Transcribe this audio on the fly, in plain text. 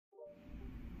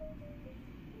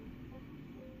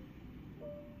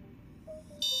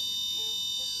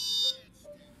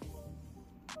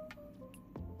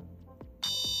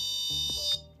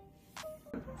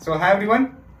So hi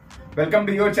everyone, welcome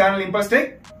to your channel Impulse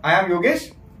Tech. I am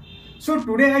Yogesh. So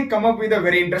today I come up with a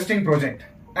very interesting project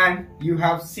and you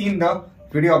have seen the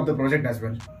video of the project as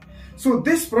well. So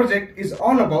this project is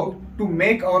all about to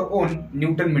make our own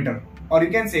Newton meter, or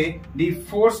you can say the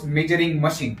force measuring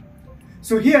machine.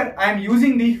 So here I am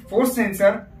using the force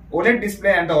sensor, OLED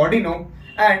display and the Arduino,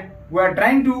 and we are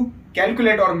trying to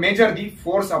calculate or measure the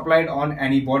force applied on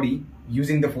any body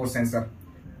using the force sensor.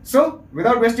 So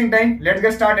without wasting time, let's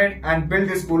get started and build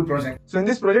this cool project. So in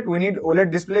this project we need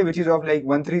OLED display which is of like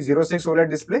 1306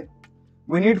 OLED display.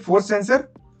 We need force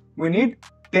sensor, we need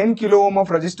 10 kilo ohm of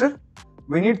resistor,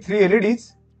 we need 3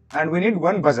 LEDs and we need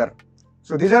 1 buzzer.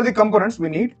 So these are the components we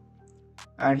need,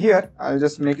 and here I'll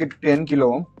just make it 10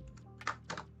 kilo ohm.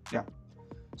 Yeah.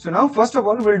 So now first of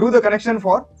all we'll do the connection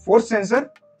for force sensor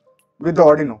with the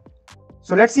Arduino.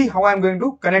 So let's see how I'm going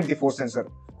to connect the force sensor.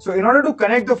 So in order to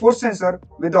connect the force sensor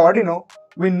with the Arduino,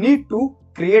 we need to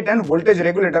create an voltage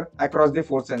regulator across the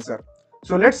force sensor.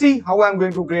 So let's see how I'm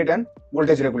going to create an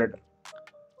voltage regulator.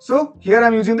 So here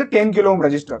I'm using the 10 kilo ohm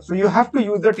resistor. So you have to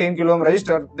use the 10 kilo ohm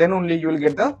resistor, then only you will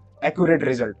get the accurate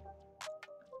result.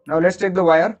 Now let's take the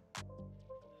wire.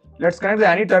 Let's connect the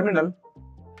any terminal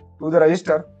to the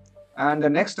resistor, and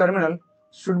the next terminal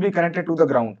should be connected to the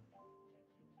ground.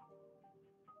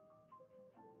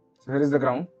 So here is the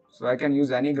ground. So I can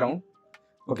use any ground.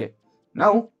 Okay.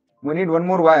 Now we need one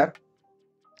more wire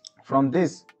from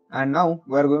this, and now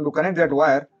we are going to connect that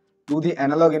wire to the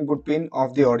analog input pin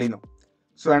of the Arduino.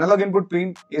 So analog input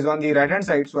pin is on the right hand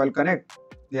side. So I'll connect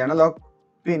the analog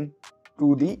pin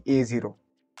to the A0.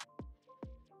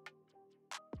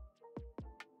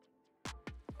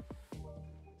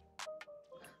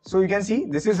 So you can see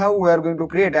this is how we are going to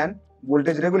create an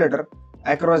voltage regulator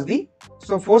across the,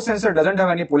 so force sensor doesn't have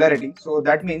any polarity, so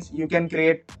that means you can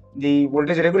create the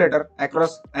voltage regulator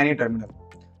across any terminal.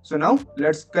 So now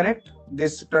let's connect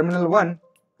this terminal 1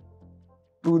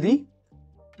 to the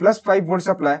plus 5 volt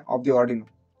supply of the Arduino.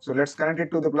 So let's connect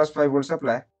it to the plus 5 volt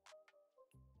supply.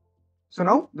 So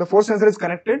now the force sensor is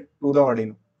connected to the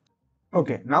Arduino.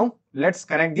 Okay, now let's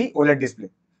connect the OLED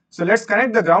display. So let's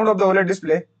connect the ground of the OLED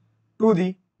display to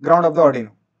the ground of the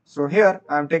Arduino. So here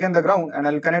I am taken the ground and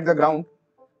I will connect the ground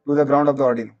to the ground of the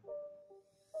Arduino.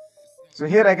 So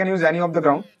here I can use any of the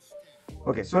ground.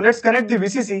 Okay, so let's connect the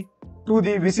VCC to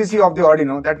the VCC of the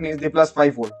Arduino, that means the plus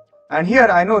 5 volt. And here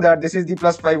I know that this is the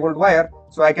plus 5 volt wire,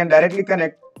 so I can directly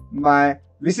connect my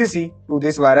VCC to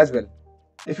this wire as well.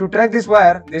 If you track this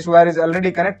wire is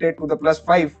already connected to the plus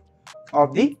 5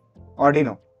 of the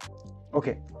Arduino.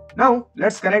 Okay, now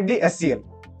let's connect the SCL.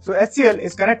 So SCL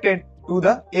is connected to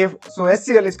the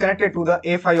SCL is connected to the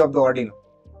A5 of the Arduino,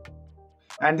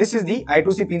 and this is the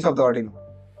I2C pins of the Arduino.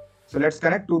 So let's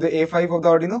connect to the A5 of the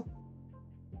Arduino.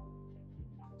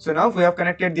 So now we have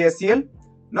connected the SCL.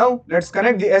 Now let's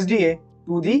connect the SDA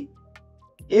to the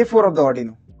A4 of the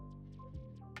Arduino.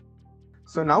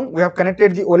 So now we have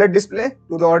connected the OLED display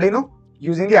to the Arduino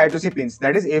using the I2C pins,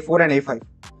 that is A4 and A5.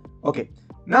 Okay,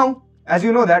 now as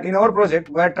you know that in our project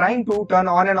we are trying to turn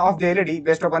on and off the LED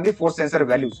based upon the force sensor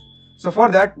values. So for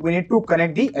that we need to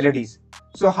connect the LEDs.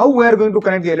 So how we are going to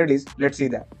connect the LEDs? Let's see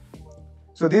that.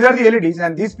 So these are the LEDs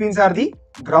and these pins are the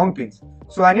ground pins.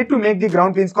 So I need to make the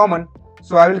ground pins common.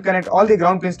 So I will connect all the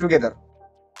ground pins together.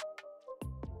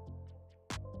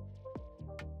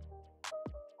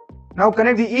 Now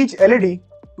connect each LED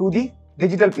to the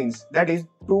digital pins, that is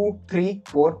 2, 3,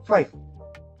 4, 5.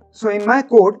 So in my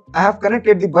code I have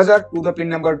connected the buzzer to the pin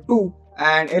number 2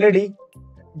 and LED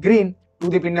green to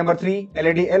the pin number 3,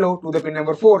 LED yellow to the pin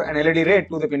number 4 and LED red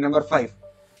to the pin number 5.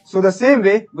 So the same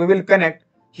way we will connect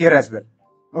here as well.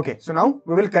 Okay, so now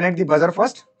we will connect the buzzer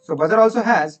first. So buzzer also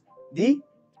has the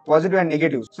positive and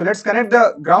negatives. So let's connect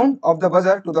the ground of the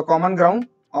buzzer to the common ground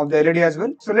of the LED as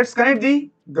well. So let's connect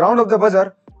the ground of the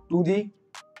buzzer to the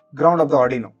ground of the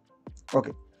Arduino.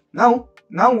 Okay, now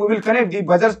we will connect the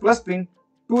buzzer's plus pin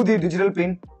to the digital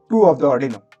pin 2 of the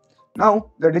Arduino.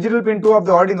 Now the digital pin 2 of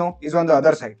the Arduino is on the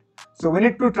other side. So we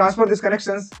need to transfer these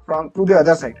connections to the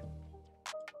other side.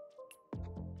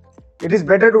 It is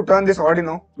better to turn this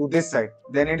Arduino to this side,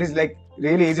 then it is like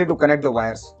really easy to connect the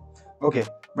wires. Okay,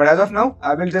 but as of now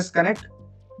I will just connect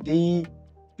the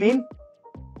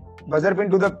buzzer pin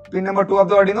to the pin number 2 of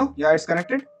the Arduino. Yeah, it's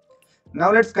connected.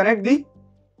 Now let's connect the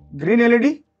green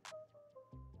LED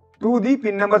to the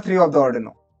pin number 3 of the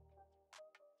Arduino.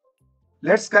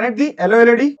 Let's connect the yellow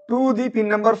LED to the pin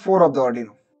number 4 of the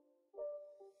Arduino.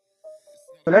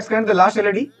 So let's connect the last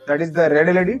LED, that is the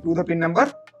red LED, to the pin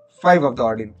number 5 of the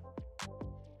Arduino.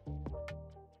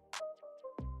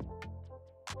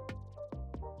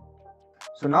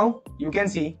 So now you can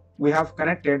see we have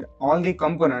connected all the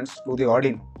components to the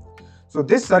Arduino. So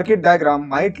this circuit diagram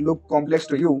might look complex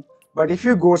to you, but if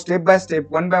you go step by step,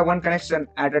 one by one connection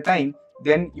at a time,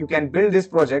 then you can build this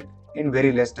project in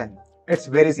very less time. It's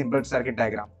very simple circuit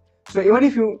diagram. So even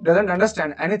if you doesn't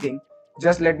understand anything,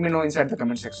 just let me know inside the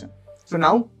comment section. So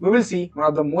now we will see one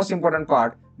of the most important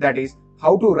part, that is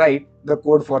how to write the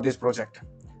code for this project.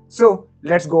 So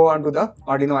let's go on to the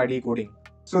Arduino IDE coding.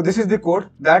 So this is the code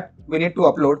that we need to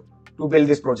upload to build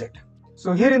this project.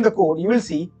 So here in the code you will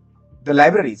see the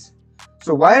libraries.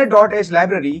 So wire.h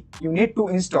library you need to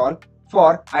install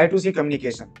for I2C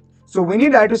communication. So we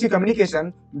need I2C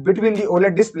communication between the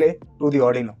OLED display to the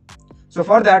Arduino. So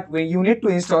for that you need to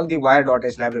install the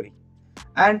wire.h library.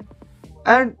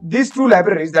 And these two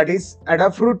libraries, that is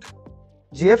Adafruit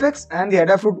GFX and the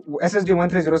Adafruit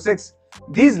SSD1306,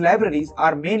 these libraries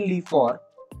are mainly for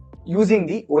using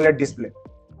the OLED display.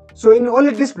 So in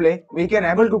OLED display we can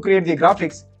able to create the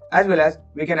graphics as well as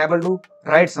we can able to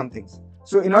write some things.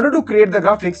 So in order to create the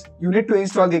graphics, you need to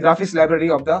install the graphics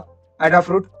library of the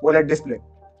Adafruit OLED display.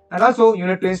 And also you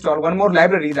need to install one more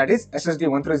library, that is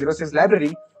SSD1306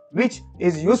 library, which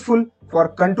is useful for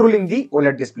controlling the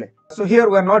OLED display. So here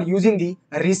we are not using the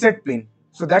reset pin.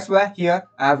 So that's why here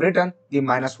I have written the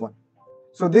 -1.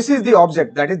 So this is the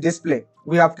object, that is display,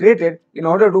 we have created in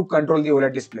order to control the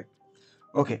OLED display.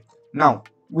 Okay, now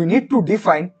we need to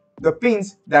define the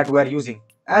pins that we are using.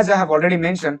 As I have already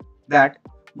mentioned that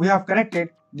we have connected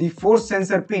the force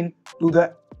sensor pin to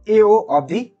the AO of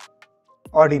the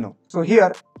Arduino. So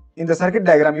here in the circuit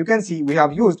diagram you can see we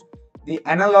have used the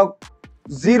analog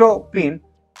 0 pin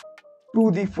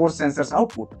to the force sensor's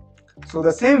output. So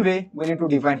the same way we need to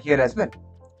define here as well.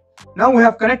 Now we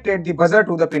have connected the buzzer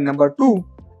to the pin number 2,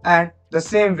 and the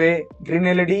same way green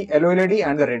LED, yellow LED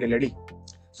and the red LED.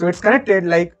 So it's connected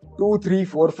like 2, 3,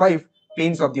 4, 5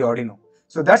 pins of the Arduino.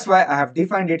 So that's why I have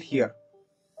defined it here.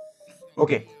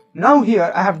 Okay, now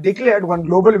here I have declared one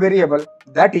global variable,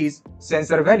 that is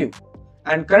sensor value,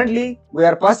 and currently we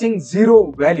are passing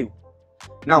 0 value.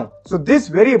 Now, so this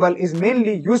variable is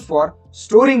mainly used for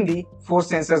storing the force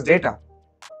sensor's data.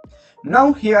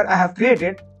 Now here I have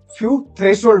created few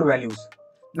threshold values.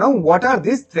 Now what are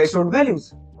these threshold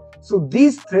values? So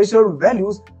these threshold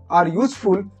values are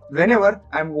useful whenever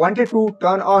I wanted to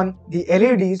turn on the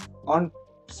LEDs on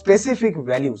specific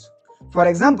values. For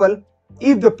example,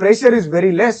 if the pressure is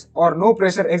very less or no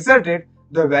pressure exerted,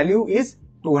 the value is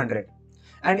 200.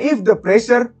 And if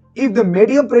the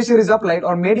medium pressure is applied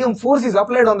or medium force is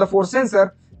applied on the force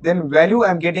sensor, then value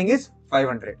I am getting is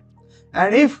 500.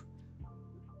 And if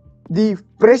the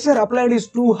pressure applied is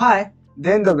too high,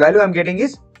 then the value I am getting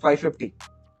is 550.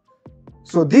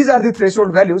 So these are the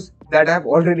threshold values that I have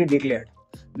already declared.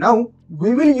 Now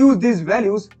we will use these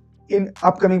values in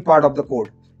upcoming part of the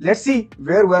code. Let's see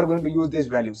where we are going to use these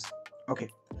values. Okay.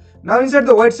 Now inside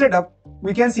the void setup,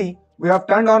 we can see we have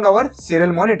turned on our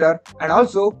serial monitor, and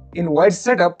also in void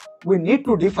setup we need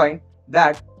to define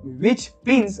that which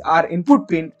pins are input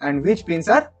pin and which pins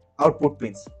are output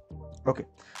pins. Okay.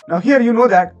 Now here you know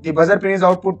that the buzzer pin is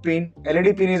output pin,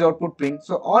 LED pin is output pin.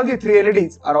 So all the 3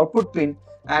 LEDs are output pin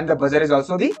and the buzzer is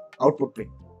also the output pin.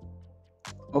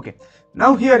 Okay.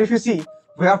 Now here if you see,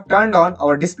 we have turned on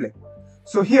our display.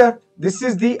 So here this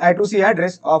is the I2C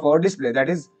address of our display, that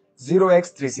is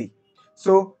 0x3c.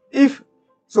 So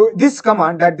this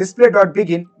command, that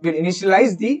display.begin, will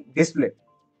initialize the display.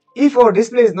 If our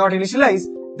display is not initialized,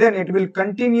 then it will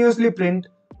continuously print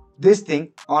this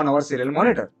thing on our serial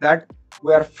monitor, that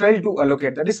we are failed to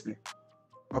allocate the display.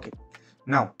 Okay.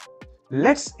 Now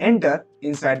let's enter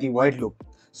inside the void loop.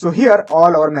 So here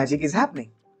all our magic is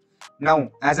happening. Now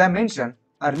as I mentioned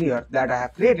earlier that I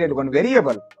have created one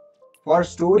variable for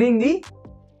storing the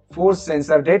force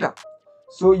sensor data.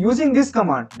 So using this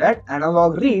command, that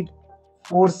analog read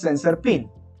force sensor pin,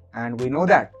 and we know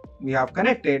that we have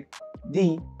connected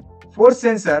the force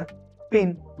sensor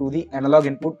pin to the analog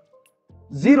input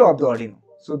 0 of the Arduino.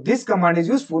 So this command is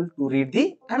useful to read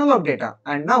the analog data,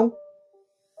 and now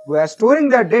we are storing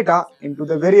that data into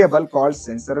the variable called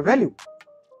sensor value.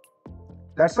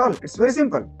 That's all. It's very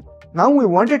simple. Now we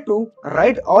wanted to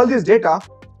write all this data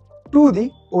to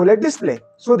the OLED display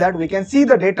so that we can see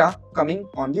the data coming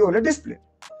on the OLED display.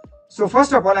 So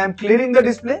first of all, I am clearing the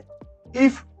display.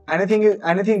 If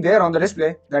anything there on the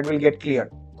display, that will get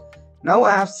cleared. Now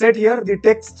I have set here the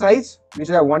text size which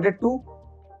I wanted to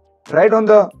write on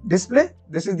the display.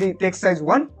 This is the text size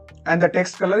 1 and the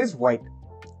text color is white.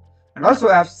 And also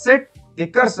I have set the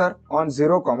cursor on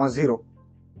 0, 0.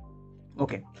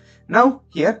 Okay. Now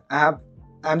here I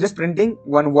am just printing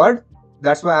one word.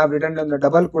 That's why I have written on the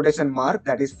double quotation mark,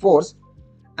 that is force,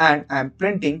 and I am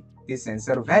printing the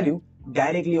sensor value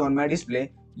directly on my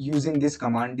display using this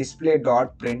command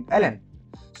display.println.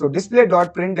 So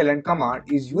display.println command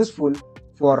is useful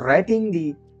for writing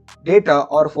the data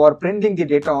or for printing the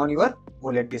data on your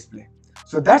OLED display.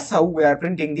 So that's how we are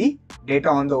printing the data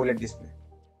on the OLED display.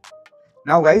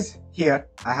 Now guys, here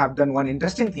I have done one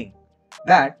interesting thing,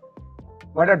 that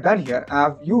what I've done here, I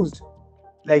have used,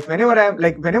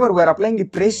 whenever we are applying the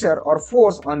pressure or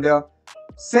force on the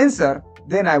sensor,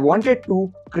 then I wanted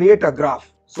to create a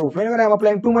graph. So whenever I am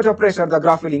applying too much of pressure, the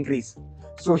graph will increase.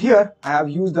 So here I have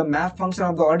used the map function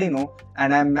of the Arduino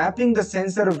and I am mapping the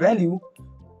sensor value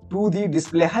to the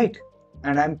display height,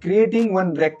 and I am creating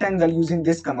one rectangle using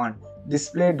this command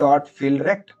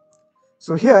display.fillRect.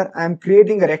 So here I am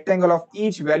creating a rectangle of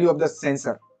each value of the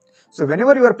sensor. So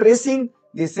whenever you are pressing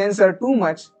the sensor too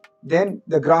much, then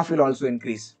the graph will also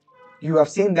increase. You have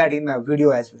seen that in my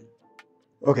video as well.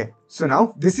 Okay, so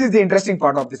now this is the interesting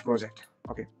part of this project.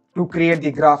 Okay, to create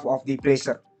the graph of the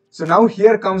pressure. So now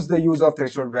here comes the use of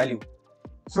threshold value.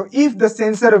 So if the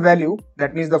sensor value,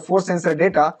 that means the force sensor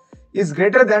data, is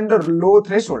greater than the low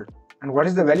threshold, and what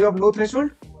is the value of low threshold?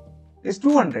 Is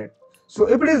 200. So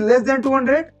if it is less than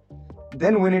 200,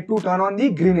 then we need to turn on the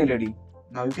green LED.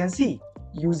 Now you can see,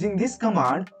 using this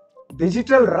command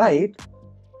digital write,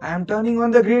 I am turning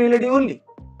on the green LED only.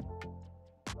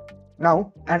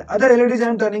 Now, and other LEDs I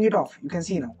am turning it off. You can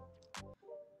see now.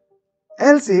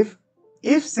 Else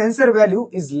if sensor value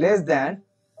is less than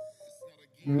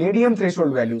medium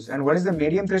threshold values, and what is the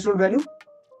medium threshold value?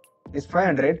 Is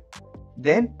 500.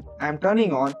 Then I am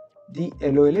turning on the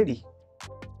yellow LED.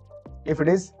 If it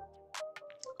is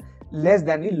less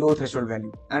than the low threshold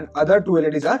value, and other two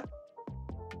LEDs are,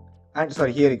 and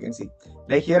sorry, here you can see,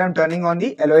 like here I am turning on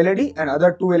the yellow LED and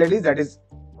other two LEDs, that is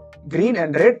green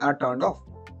and red, are turned off.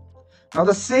 Now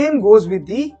the same goes with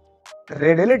the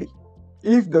red LED.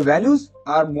 If the values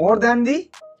are more than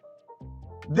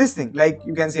this thing, like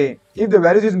you can say, if the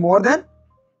values is more than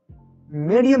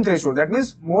medium threshold, that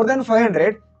means more than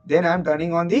 500, then I am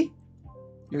turning on the,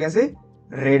 you can say,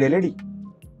 red LED.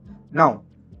 Now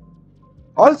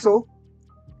also,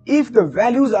 if the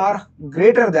values are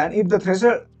greater than, if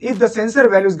the sensor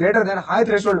value is greater than high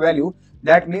threshold value,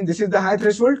 that means this is the high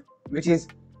threshold, which is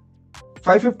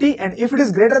 550, and if it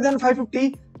is greater than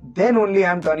 550, then only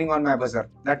I am turning on my buzzer.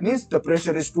 That means the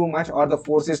pressure is too much or the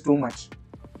force is too much.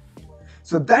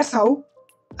 So that's how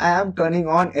I am turning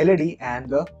on LED and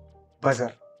the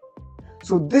buzzer.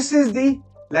 So this is the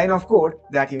line of code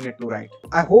that you need to write.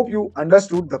 I hope you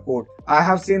understood the code. I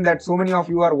have seen that so many of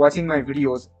you are watching my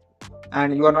videos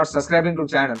and you are not subscribing to the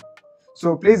channel.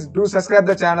 So please do subscribe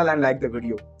the channel and like the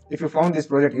video if you found this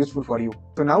project useful for you.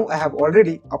 So now I have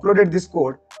already uploaded this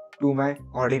code to my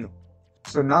Arduino.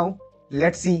 So now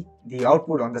let's see the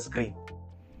output on the screen.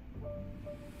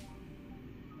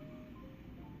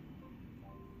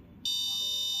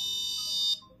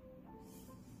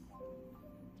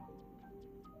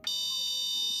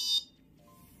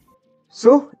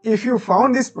 So if you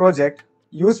found this project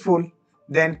useful,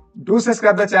 then do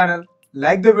subscribe the channel,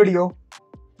 like the video,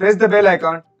 press the bell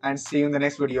icon, and see you in the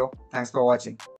next video. Thanks for watching.